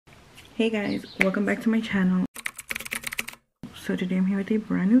Hey guys, welcome back to my channel. So today I'm here with a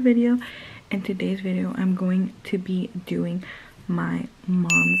brand new video. In today's video I'm going to be doing my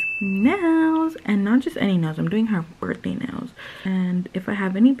mom's nails, and not just any nails. I'm doing her birthday nails, and if I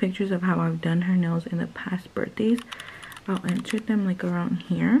have any pictures of how I've done her nails in the past birthdays, I'll insert them like around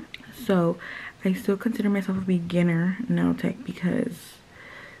here. So I still consider myself a beginner nail tech because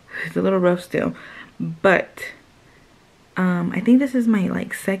it's a little rough still, but I think this is my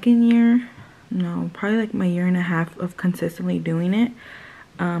like second year, no, probably like my year and a half of consistently doing it.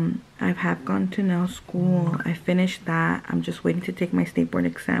 I have gone to nail school. I finished that. I'm just waiting to take my state board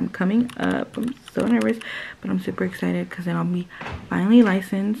exam coming up. I'm so nervous, but I'm super excited because then I'll be finally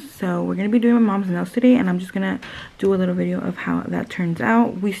licensed. So we're gonna be doing my mom's nails today, and I'm just gonna do a little video of how that turns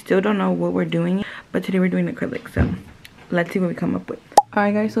out. We still don't know what we're doing, but today we're doing acrylic, so let's see what we come up with.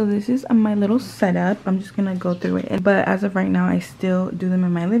 Alright guys, so this is my little setup. I'm just gonna go through it, but as of right now I still do them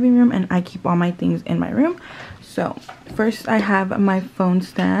in my living room, and I keep all my things in my room. So first I have my phone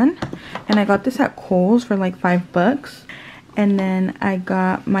stand, and I got this at Kohl's for like $5. And then I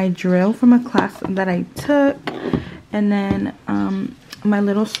got my drill from a class that I took, and then my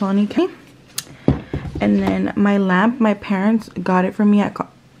little Sony case, and then my lamp. My parents got it for me at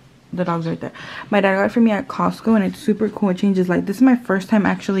the dog's right there. My dad got it for me at Costco, and it's super cool. It changes light. This is my first time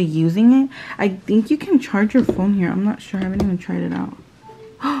actually using it. I think you can charge your phone here. I'm not sure. I haven't even tried it out.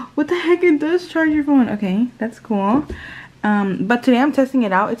 What the heck? It does charge your phone. Okay, that's cool. But today I'm testing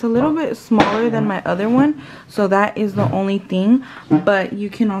it out. It's a little bit smaller than my other one, so that is the only thing. But you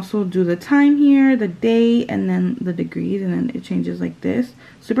can also do the time here, the day, and then the degrees, and then it changes like this.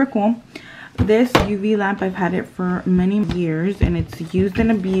 Super cool. This UV lamp, I've had it for many years, and it's used and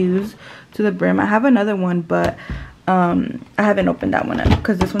abused to the brim. I have another one, but I haven't opened that one up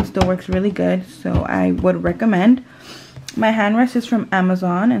because this one still works really good, so I would recommend. My hand rest is from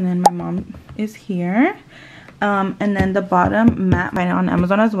Amazon, and then my mom is here. And then the bottom mat, mine on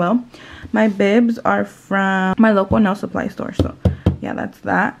Amazon as well. My bibs are from my local nail supply store, so yeah, that's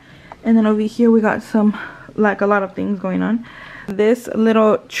that. And then over here we got some, like, a lot of things going on. This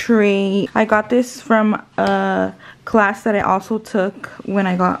little tray, I got this from a class that I also took when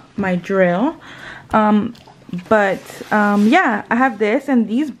I got my drill. Yeah, I have this, and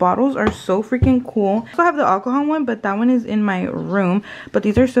these bottles are so freaking cool. I also have the alcohol one, but that one is in my room, but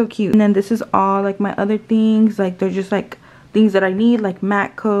these are so cute. And then this is all like my other things, like they're just like things that I need, like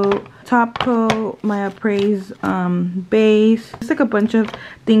matte coat, top coat, my appraise base. It's like a bunch of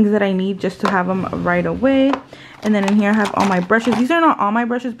things that I need just to have them right away. And then in here I have all my brushes. These are not all my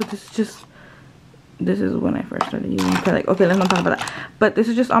brushes, but this is when I first started using acrylic. Okay, let's not talk about that. But this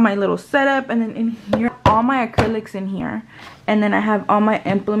is just all my little setup. And then in here, all my acrylics in here. And then I have all my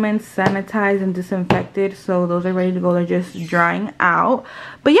implements sanitized and disinfected, so those are ready to go. They're just drying out.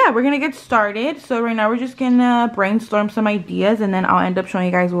 But yeah, we're gonna get started. So right now we're just gonna brainstorm some ideas, and then I'll end up showing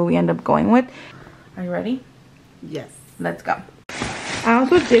you guys what we end up going with. Are you ready? Yes. Let's go. I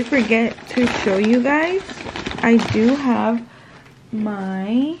also did forget to show you guys, I do have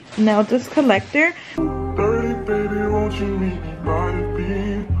my nail dust collector. 30, baby, won't you meet me by the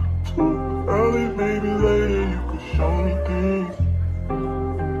beam? Too early, maybe later you could show me things.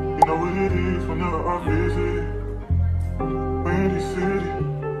 You know what it is whenever I visit Windy City.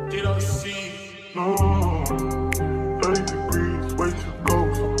 Did I see? No, 30 degrees, way too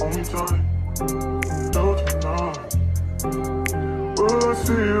cold, so hold me tight. Don't you know?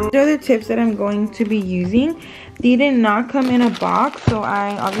 These are the tips that I'm going to be using. They did not come in a box, so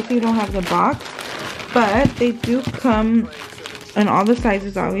I obviously don't have the box, but they do come in all the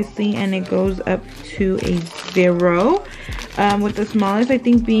sizes obviously, and it goes up to a 0, with the smallest I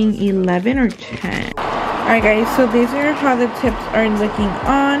think being 11 or 10. Alright guys, so these are how the tips are looking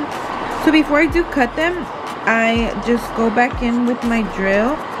on. So before I do cut them, I just go back in with my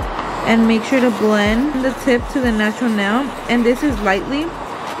drill and make sure to blend the tip to the natural nail, and this is lightly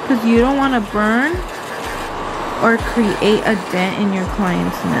because you don't want to burn or create a dent in your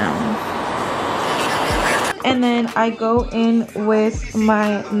client's nails. And then I go in with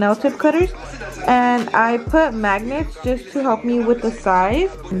my nail tip cutters, and I put magnets just to help me with the size.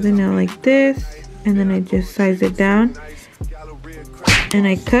 The nail like this, and then I just size it down, and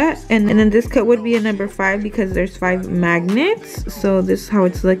I cut, and then this cut would be a number 5 because there's 5 magnets. So this is how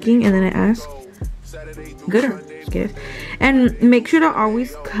it's looking, and then I ask good or good, and make sure to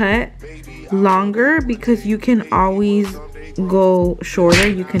always cut longer because you can always go shorter,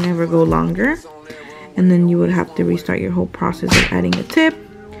 you can never go longer, and then you would have to restart your whole process of adding a tip.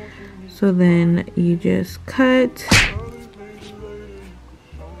 So then you just cut.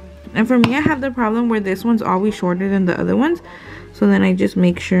 And for me, I have the problem where this one's always shorter than the other ones, So then I just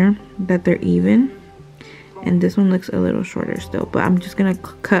make sure that they're even. And this one looks a little shorter still, but I'm just gonna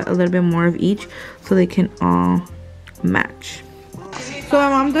cut a little bit more of each so they can all match. So my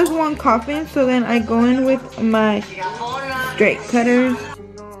mom does one coffin, so then I go in with my straight cutters.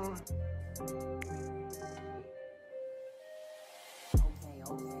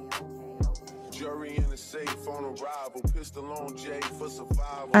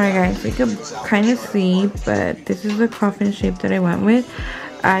 Alright guys, you can kind of see, but this is the coffin shape that I went with.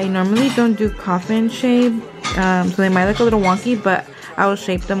 I normally don't do coffin shape, so they might look a little wonky, but I will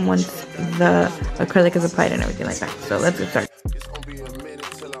shape them once the acrylic is applied and everything like that. So let's get started.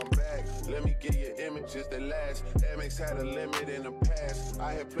 Had a limit in the past.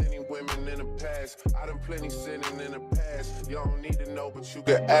 I had plenty women in the past. I done plenty sinning in the past. You don't need to know, but you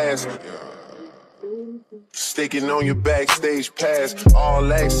can ask. Sticking on your backstage pass,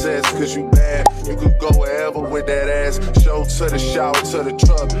 all access, cause you bad. You could go wherever with that ass. Show to the shower, to the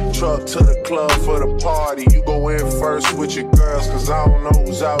truck to the club for the party. You go in first with your girls, cause I don't know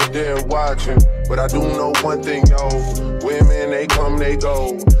who's out there watching. But I do know one thing, yo. Women, they come, they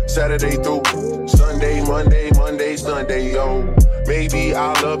go. Saturday through Sunday, Monday, Sunday, yo. Maybe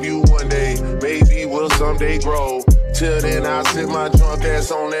I'll love you one day, maybe we'll someday grow. Till then, I'll sit my drunk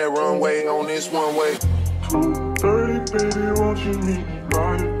ass on that runway, on this one way. 2:30, baby, won't you meet me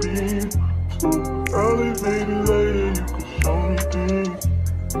by the beam? Too early, maybe later, you can show me things.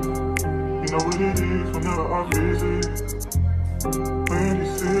 You know what it is whenever I visit. Windy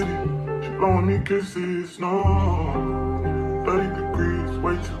City, she blowing me kisses, no. 30 degrees,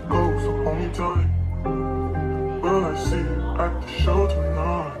 way too cold, so hold me tight. Will I see you at the show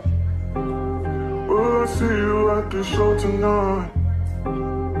tonight? Will I see you at the show tonight?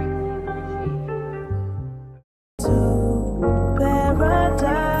 To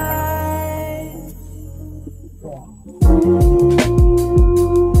paradise.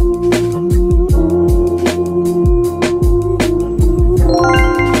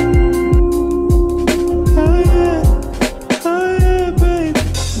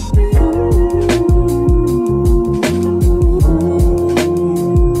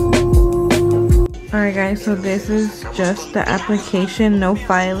 Alright guys, so this is just the application, no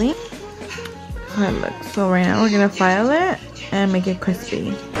filing. How it looks. So right now we're gonna file it and make it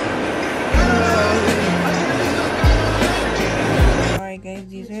crispy. Alright guys,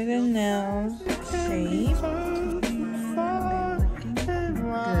 these are the nails shaped. These are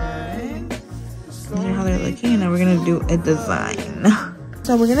how they're looking, and now we're gonna do a design.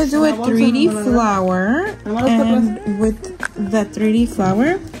 So we're gonna do a 3D flower, and with the 3D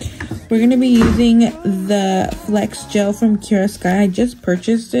flower we're going to be using the Flex Gel from Kira Sky. I just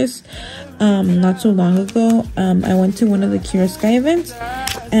purchased this not so long ago. I went to one of the Kira Sky events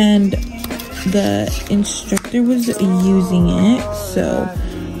and the instructor was using it. So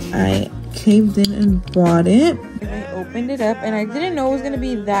I caved in and bought it. I opened it up and I didn't know it was going to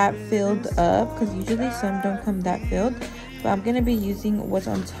be that filled up because usually some don't come that filled. But I'm going to be using what's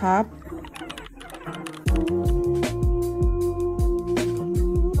on top.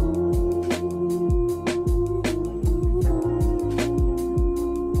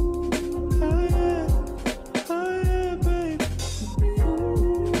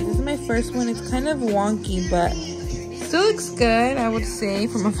 First one, it's kind of wonky, but still looks good, I would say,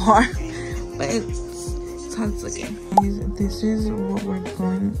 from afar. But it's how it's looking. This is what we're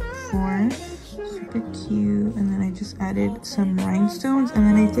going for. Super cute. And then I just added some rhinestones, and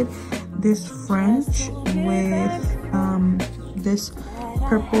then I did this French with this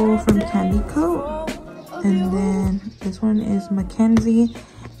purple from Candy Coat, and then this one is Mackenzie,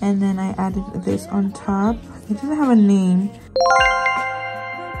 and then I added this on top. It doesn't have a name.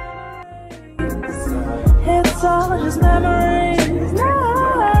 It's all just memories now.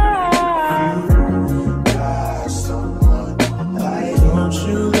 Won't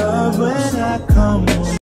you love when I come